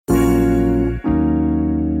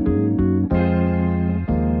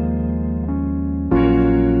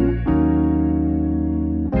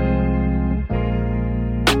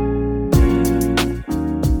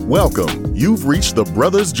Welcome. You've reached the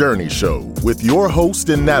Brothers Journey Show with your host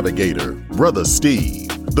and navigator, Brother Steve.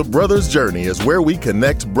 The Brothers Journey is where we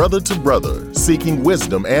connect brother to brother, seeking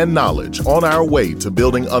wisdom and knowledge on our way to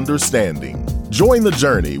building understanding. Join the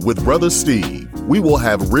journey with Brother Steve. We will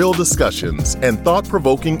have real discussions and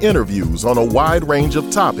thought-provoking interviews on a wide range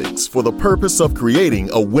of topics for the purpose of creating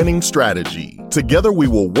a winning strategy. Together we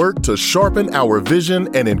will work to sharpen our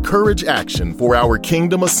vision and encourage action for our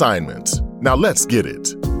kingdom assignment. Now let's get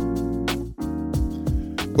it.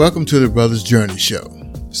 Welcome to the Brothers Journey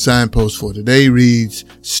Show. Signpost for today reads,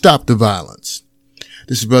 Stop the Violence.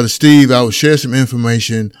 This is Brother Steve. I will share some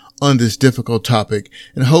information on this difficult topic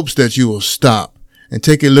in hopes that you will stop and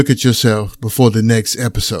take a look at yourself before the next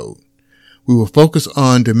episode. We will focus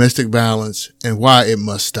on domestic violence and why it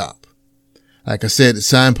must stop. Like I said, the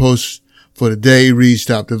signpost for today reads,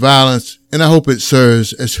 Stop the Violence, and I hope it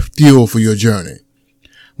serves as fuel for your journey.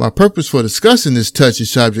 My purpose for discussing this touchy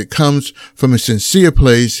subject comes from a sincere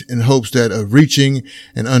place in hopes that of reaching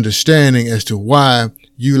an understanding as to why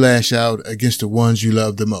you lash out against the ones you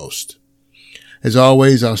love the most. As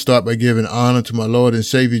always, I'll start by giving honor to my Lord and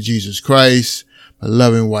Savior Jesus Christ, my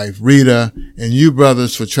loving wife Rita, and you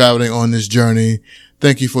brothers for traveling on this journey.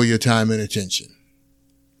 Thank you for your time and attention.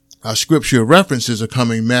 Our scripture references are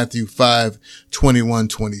coming Matthew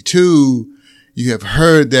 5:21-22. You have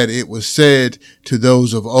heard that it was said to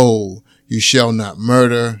those of old, you shall not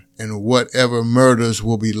murder, and whatever murders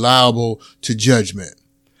will be liable to judgment.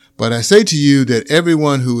 But I say to you that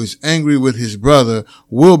everyone who is angry with his brother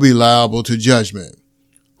will be liable to judgment.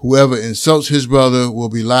 Whoever insults his brother will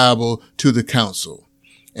be liable to the council.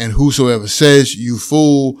 And whosoever says, you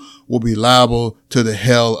fool, will be liable to the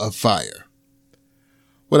hell of fire.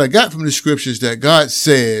 What I got from the scriptures that God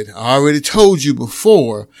said, I already told you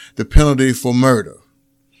before, the penalty for murder.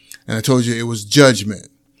 And I told you it was judgment.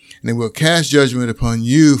 And it will cast judgment upon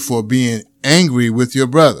you for being angry with your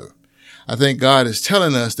brother. I think God is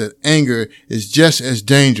telling us that anger is just as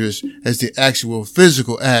dangerous as the actual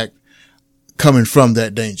physical act coming from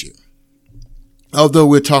that danger. Although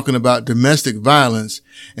we're talking about domestic violence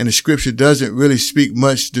and the scripture doesn't really speak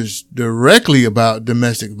much directly about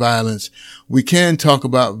domestic violence, we can talk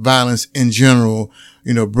about violence in general,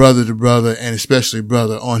 brother to brother and especially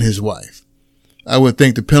brother on his wife. I would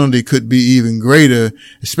think the penalty could be even greater,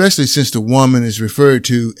 especially since the woman is referred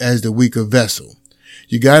to as the weaker vessel.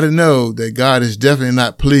 You got to know that God is definitely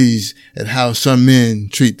not pleased at how some men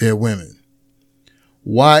treat their women.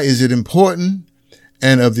 Why is it important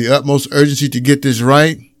and of the utmost urgency to get this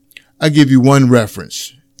right? I give you one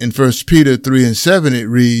reference. In 1 Peter 3:7, it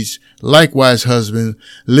reads, Likewise, husband,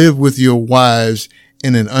 live with your wives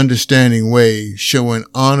in an understanding way, showing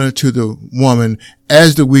honor to the woman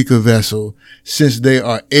as the weaker vessel, since they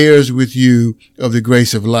are heirs with you of the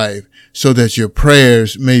grace of life, so that your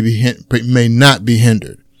prayers may not be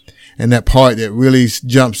hindered. And that part that really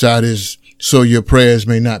jumps out is, so your prayers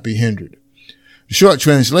may not be hindered. The short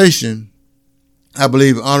translation, I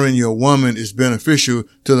believe honoring your woman is beneficial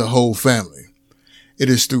to the whole family. It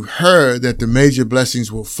is through her that the major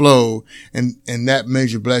blessings will flow, and that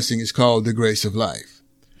major blessing is called the grace of life.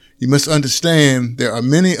 You must understand there are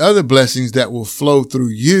many other blessings that will flow through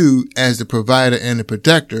you as the provider and the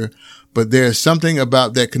protector, but there is something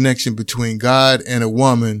about that connection between God and a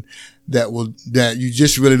woman that you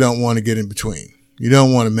just really don't want to get in between. You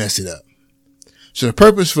don't want to mess it up. So the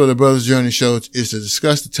purpose for the Brothers Journey Show is to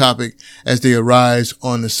discuss the topic as they arise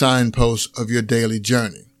on the signposts of your daily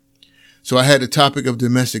journey. So I had the topic of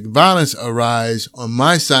domestic violence arise on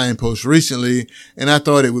my signpost recently, and I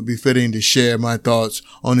thought it would be fitting to share my thoughts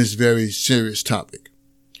on this very serious topic.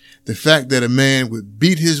 The fact that a man would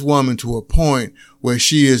beat his woman to a point where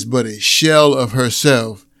she is but a shell of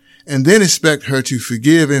herself, and then expect her to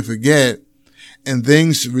forgive and forget, and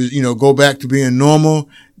things, go back to being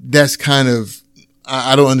normal, that's kind of,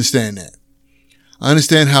 I don't understand that. I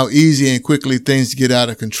understand how easy and quickly things get out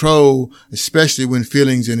of control, especially when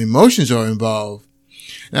feelings and emotions are involved.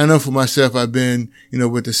 And I know for myself, I've been,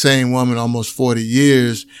 with the same woman almost 40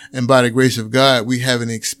 years, and by the grace of God, we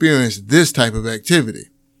haven't experienced this type of activity.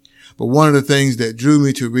 But one of the things that drew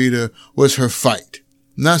me to Rita was her fight.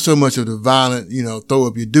 Not so much of the violent, throw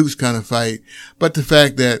up your dukes kind of fight, but the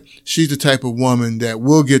fact that she's the type of woman that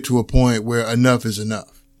will get to a point where enough is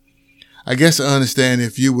enough. I guess I understand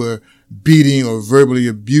if you were beating or verbally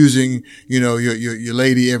abusing, your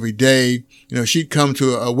lady every day, she'd come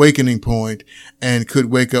to an awakening point and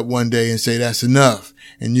could wake up one day and say, that's enough.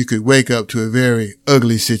 And you could wake up to a very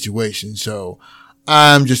ugly situation. So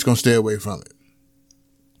I'm just going to stay away from it.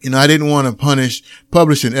 I didn't want to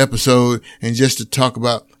publish an episode and just to talk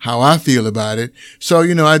about how I feel about it. So,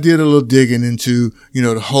 I did a little digging into,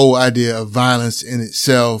 the whole idea of violence in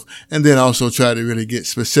itself, and then also try to really get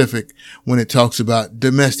specific when it talks about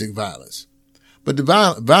domestic violence. But the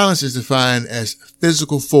violence is defined as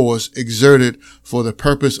physical force exerted for the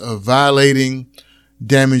purpose of violating,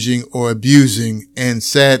 damaging, or abusing, and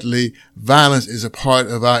sadly, violence is a part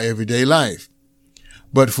of our everyday life.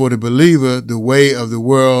 But for the believer, the way of the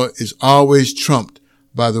world is always trumped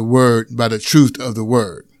by the truth of the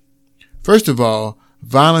word. First of all,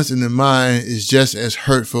 violence in the mind is just as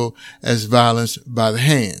hurtful as violence by the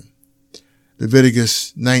hand.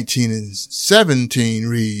 Leviticus 19:17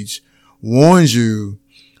 reads, warns you,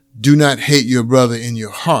 do not hate your brother in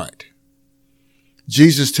your heart.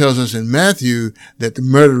 Jesus tells us in Matthew that the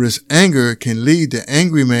murderous anger can lead the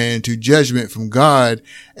angry man to judgment from God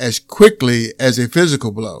as quickly as a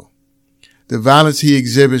physical blow. The violence he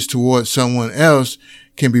exhibits towards someone else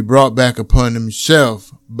can be brought back upon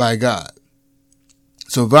himself by God.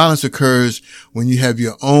 So violence occurs when you have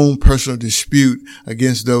your own personal dispute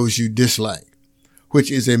against those you dislike,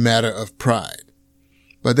 which is a matter of pride.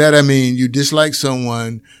 By that I mean you dislike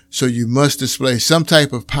someone, so you must display some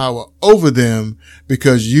type of power over them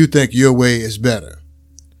because you think your way is better.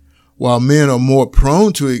 While men are more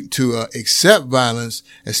prone to accept violence,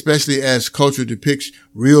 especially as culture depicts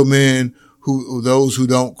real men those who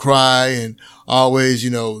don't cry and always,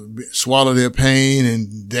 swallow their pain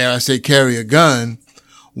and, dare I say, carry a gun,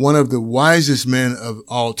 one of the wisest men of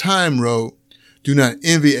all time wrote, do not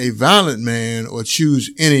envy a violent man or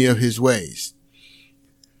choose any of his ways.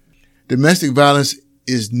 Domestic violence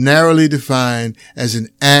is narrowly defined as an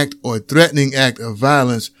act or threatening act of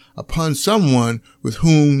violence upon someone with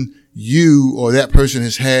whom you or that person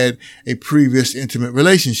has had a previous intimate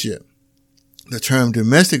relationship. The term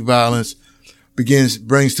domestic violence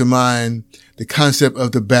brings to mind the concept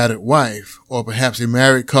of the battered wife, or perhaps a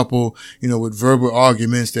married couple, with verbal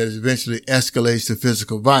arguments that eventually escalates to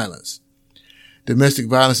physical violence. Domestic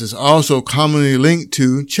violence is also commonly linked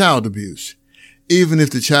to child abuse. Even if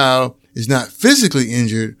the child is not physically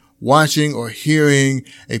injured, watching or hearing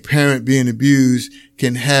a parent being abused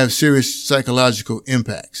can have serious psychological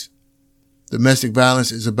impacts. Domestic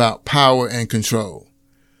violence is about power and control.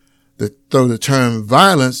 Though the term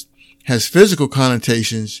violence has physical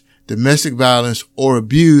connotations, domestic violence or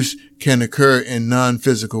abuse can occur in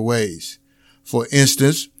non-physical ways. For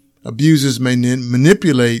instance, abusers may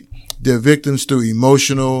manipulate their victims through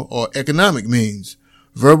emotional or economic means.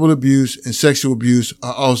 Verbal abuse and sexual abuse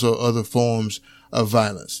are also other forms of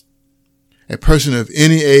violence. A person of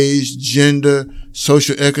any age, gender,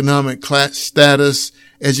 socioeconomic class status,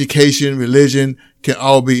 education, religion can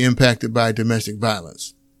all be impacted by domestic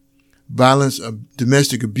violence. Violence of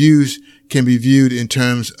domestic abuse can be viewed in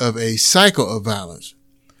terms of a cycle of violence,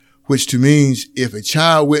 which to means if a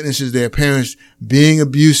child witnesses their parents being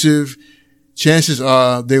abusive, chances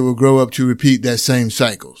are they will grow up to repeat that same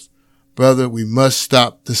cycles. Brother, we must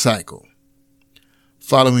stop the cycle.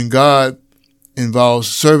 Following God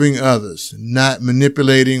involves serving others, not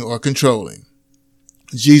manipulating or controlling.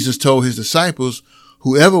 Jesus told his disciples,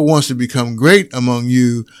 whoever wants to become great among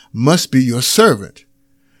you must be your servant.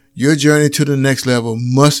 Your journey to the next level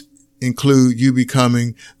must include you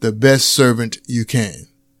becoming the best servant you can.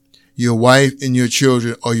 Your wife and your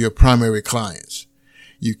children are your primary clients.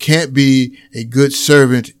 You can't be a good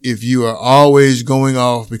servant if you are always going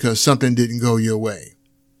off because something didn't go your way.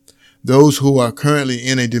 Those who are currently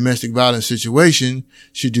in a domestic violence situation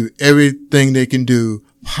should do everything they can do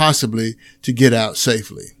possibly to get out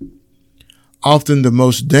safely. Often the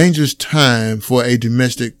most dangerous time for a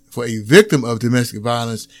victim of domestic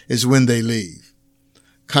violence is when they leave.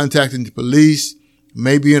 Contacting the police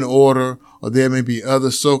may be in order, or there may be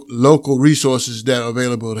other local resources that are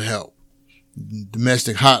available to help.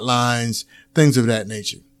 Domestic hotlines, things of that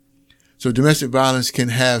nature. So domestic violence can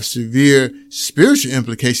have severe spiritual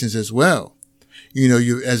implications as well.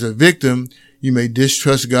 You, as a victim, you may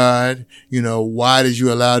distrust God. Why did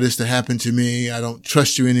you allow this to happen to me? I don't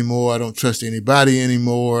trust you anymore. I don't trust anybody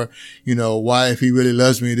anymore. Why, if he really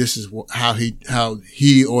loves me, this is how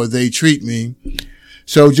he or they treat me.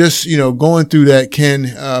 So just, going through that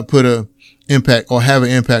can, put a impact or have an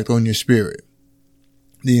impact on your spirit.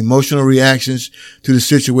 The emotional reactions to the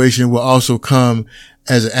situation will also come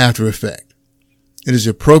as an after effect. It is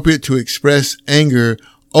appropriate to express anger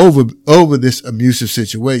over this abusive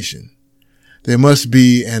situation. There must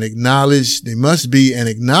be an acknowledgement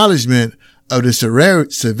of the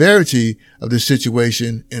severity of the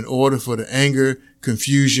situation in order for the anger,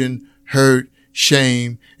 confusion, hurt,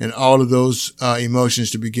 shame, and all of those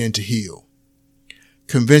emotions to begin to heal.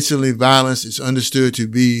 Conventionally, violence is understood to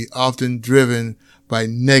be often driven by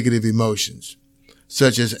negative emotions,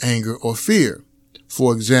 such as anger or fear.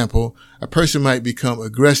 For example, a person might become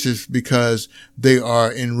aggressive because they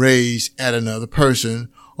are enraged at another person,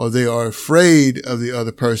 or they are afraid of the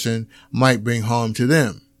other person might bring harm to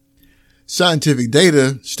them. Scientific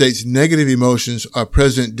data states negative emotions are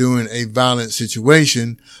present during a violent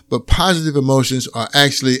situation, but positive emotions are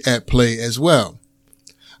actually at play as well.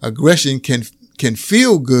 Aggression can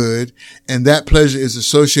feel good, and that pleasure is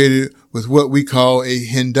associated with what we call a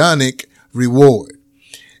hedonic reward.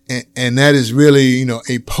 And that is really,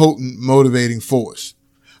 a potent motivating force.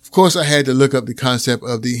 Of course, I had to look up the concept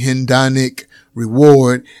of the hedonic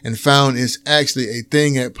reward and found it's actually a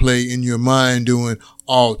thing at play in your mind doing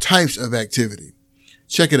all types of activity.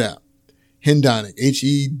 Check it out. Hedonic,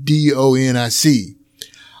 Hedonic.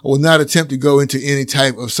 I will not attempt to go into any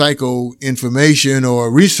type of psycho information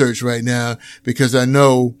or research right now because I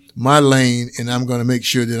know my lane and I'm going to make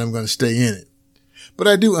sure that I'm going to stay in it. But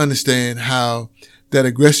I do understand how that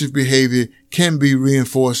aggressive behavior can be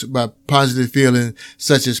reinforced by positive feelings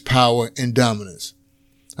such as power and dominance.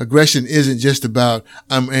 Aggression isn't just about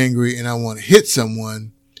I'm angry and I want to hit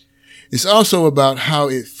someone. It's also about how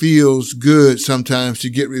it feels good sometimes to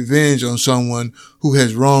get revenge on someone who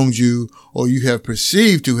has wronged you or you have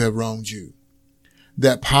perceived to have wronged you.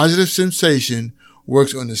 That positive sensation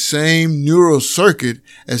works on the same neural circuit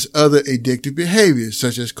as other addictive behaviors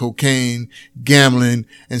such as cocaine, gambling,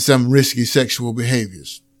 and some risky sexual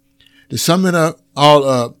behaviors. To sum it all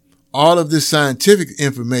up, all of this scientific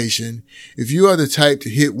information, if you are the type to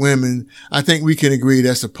hit women, I think we can agree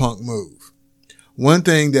that's a punk move. One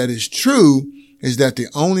thing that is true is that the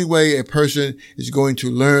only way a person is going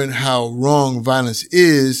to learn how wrong violence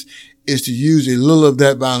is to use a little of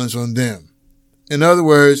that violence on them. In other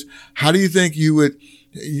words, how do you think you would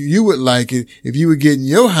like it if you were getting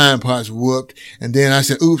your hind parts whooped and then I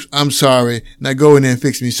said, oops, I'm sorry. Now go in there and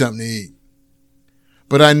fix me something to eat.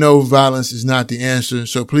 But I know violence is not the answer.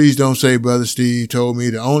 So please don't say Brother Steve told me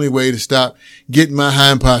the only way to stop getting my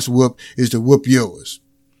hind parts whooped is to whoop yours.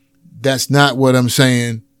 That's not what I'm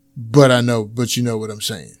saying, but you know what I'm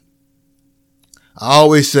saying. I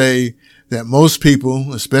always say that most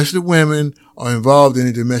people, especially women, are involved in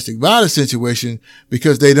a domestic violence situation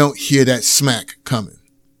because they don't hear that smack coming.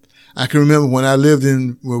 I can remember when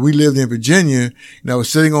we lived in Virginia, and I was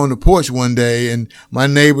sitting on the porch one day and my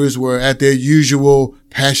neighbors were at their usual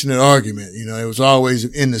passionate argument. It was always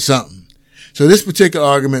into something. So this particular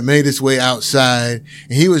argument made its way outside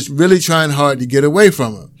and he was really trying hard to get away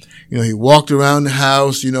from her. He walked around the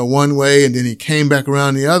house, one way and then he came back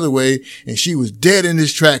around the other way and she was dead in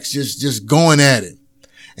his tracks, just going at him.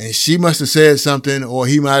 And she must have said something or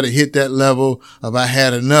he might have hit that level of I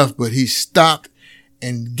had enough, but he stopped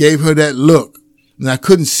and gave her that look. And I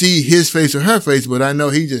couldn't see his face or her face, but I know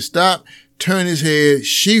he just stopped, turned his head.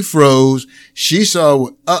 She froze. She saw,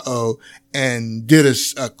 and did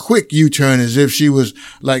a quick U-turn as if she was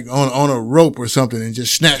like on a rope or something and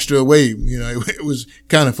just snatched her away. It was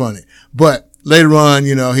kind of funny. But later on,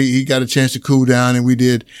 he got a chance to cool down and we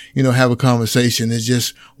did, have a conversation. It's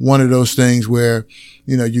just one of those things where,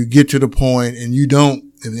 you get to the point and you don't,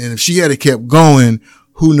 and if she had kept going,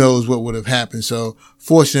 who knows what would have happened. So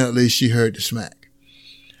fortunately, she heard the smack.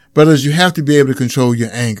 Brothers, you have to be able to control your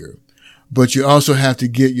anger, but you also have to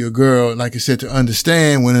get your girl, like I said, to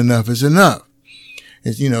understand when enough is enough.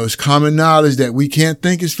 It's common knowledge that we can't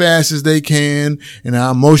think as fast as they can and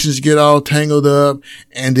our emotions get all tangled up.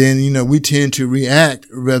 And then, we tend to react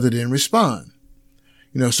rather than respond.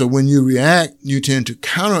 So when you react, you tend to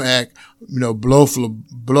counteract, blow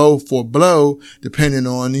for blow, depending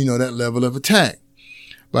on, that level of attack.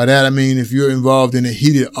 By that, I mean, if you're involved in a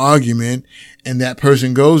heated argument and that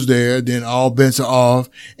person goes there, then all bets are off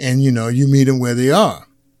and, you meet them where they are.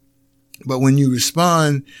 But when you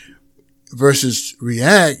respond versus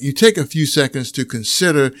react, you take a few seconds to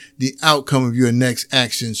consider the outcome of your next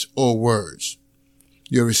actions or words.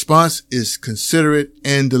 Your response is considerate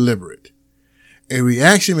and deliberate. A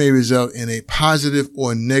reaction may result in a positive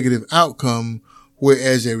or negative outcome,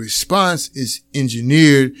 whereas a response is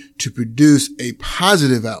engineered to produce a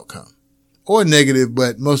positive outcome or negative,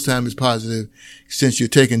 but most times it's positive since you're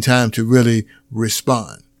taking time to really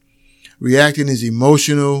respond. Reacting is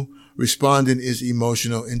emotional. Responding is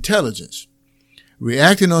emotional intelligence.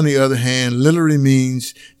 Reacting, on the other hand, literally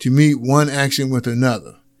means to meet one action with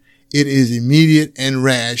another. It is immediate and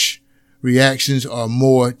rash. Reactions are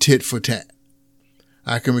more tit for tat.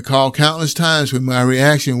 I can recall countless times when my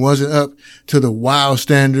reaction wasn't up to the wow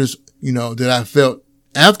standards, that I felt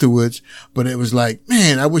afterwards, but it was like,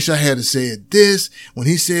 man, I wish I had said this. When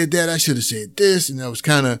he said that, I should have said this. And I was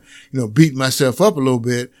kind of, beating myself up a little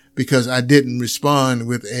bit because I didn't respond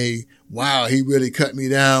with a, wow, he really cut me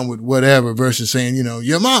down with whatever versus saying,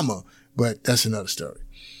 your mama. But that's another story.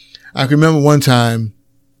 I can remember one time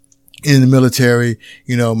in the military,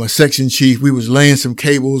 my section chief, we was laying some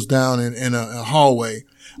cables down in a hallway.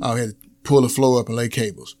 I had to pull the floor up and lay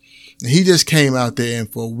cables. And he just came out there,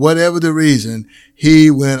 and for whatever the reason, he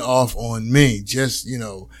went off on me. Just,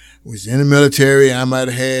 was in the military. I might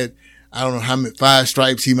have had, I don't know how many, 5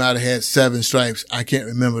 stripes. He might have had 7 stripes. I can't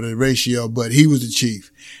remember the ratio, but he was the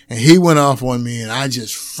chief. And he went off on me, and I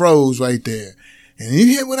just froze right there. And you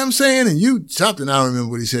hear what I'm saying? And something, I don't remember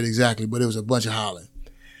what he said exactly, but it was a bunch of hollering.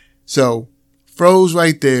 So, froze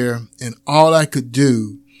right there, and all I could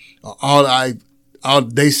do, all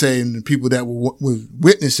they say, and the people that were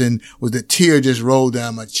witnessing, was the tear just rolled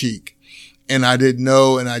down my cheek. And I didn't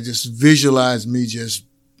know, and I just visualized me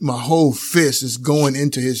my whole fist is going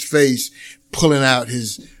into his face, pulling out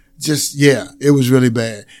it was really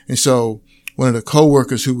bad. And so one of the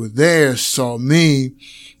coworkers who were there saw me,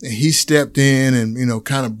 and he stepped in and,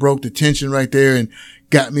 kind of broke the tension right there and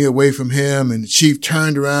got me away from him. And the chief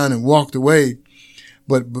turned around and walked away.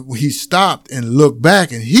 But he stopped and looked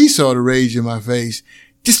back, and he saw the rage in my face.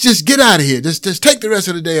 Just get out of here. Just take the rest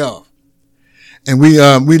of the day off. And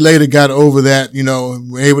we later got over that,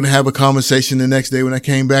 were able to have a conversation the next day when I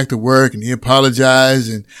came back to work, and he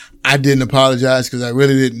apologized, and I didn't apologize because I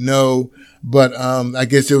really didn't know. But, I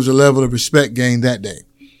guess there was a level of respect gained that day.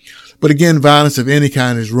 But again, violence of any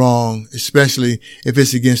kind is wrong, especially if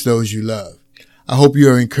it's against those you love. I hope you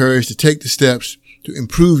are encouraged to take the steps to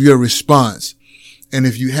improve your response. And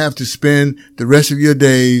if you have to spend the rest of your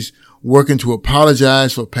days working to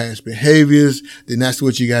apologize for past behaviors, then that's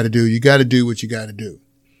what you got to do. You got to do what you got to do.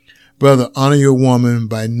 Brother, honor your woman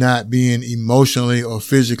by not being emotionally or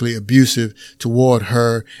physically abusive toward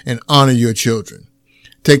her, and honor your children.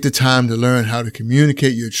 Take the time to learn how to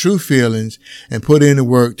communicate your true feelings and put in the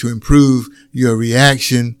work to improve your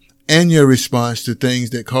reaction and your response to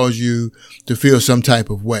things that cause you to feel some type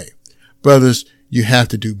of way. Brothers, you have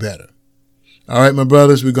to do better. All right, my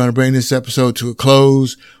brothers, we're going to bring this episode to a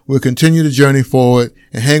close. We'll continue the journey forward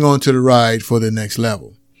and hang on to the ride for the next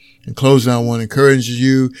level. In closing, I want to encourage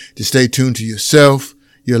you to stay tuned to yourself,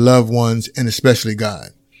 your loved ones, and especially God.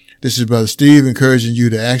 This is Brother Steve encouraging you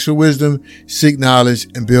to ask for wisdom, seek knowledge,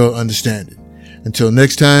 and build understanding. Until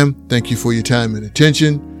next time, thank you for your time and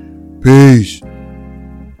attention. Peace.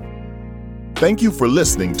 Thank you for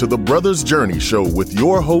listening to the Brothers Journey Show with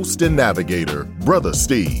your host and navigator, Brother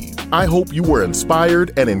Steve. I hope you were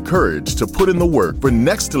inspired and encouraged to put in the work for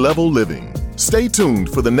next level living. Stay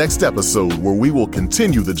tuned for the next episode where we will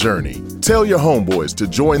continue the journey. Tell your homeboys to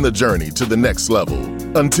join the journey to the next level.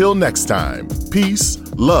 Until next time, peace,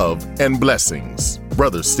 love, and blessings.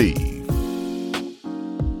 Brother Steve.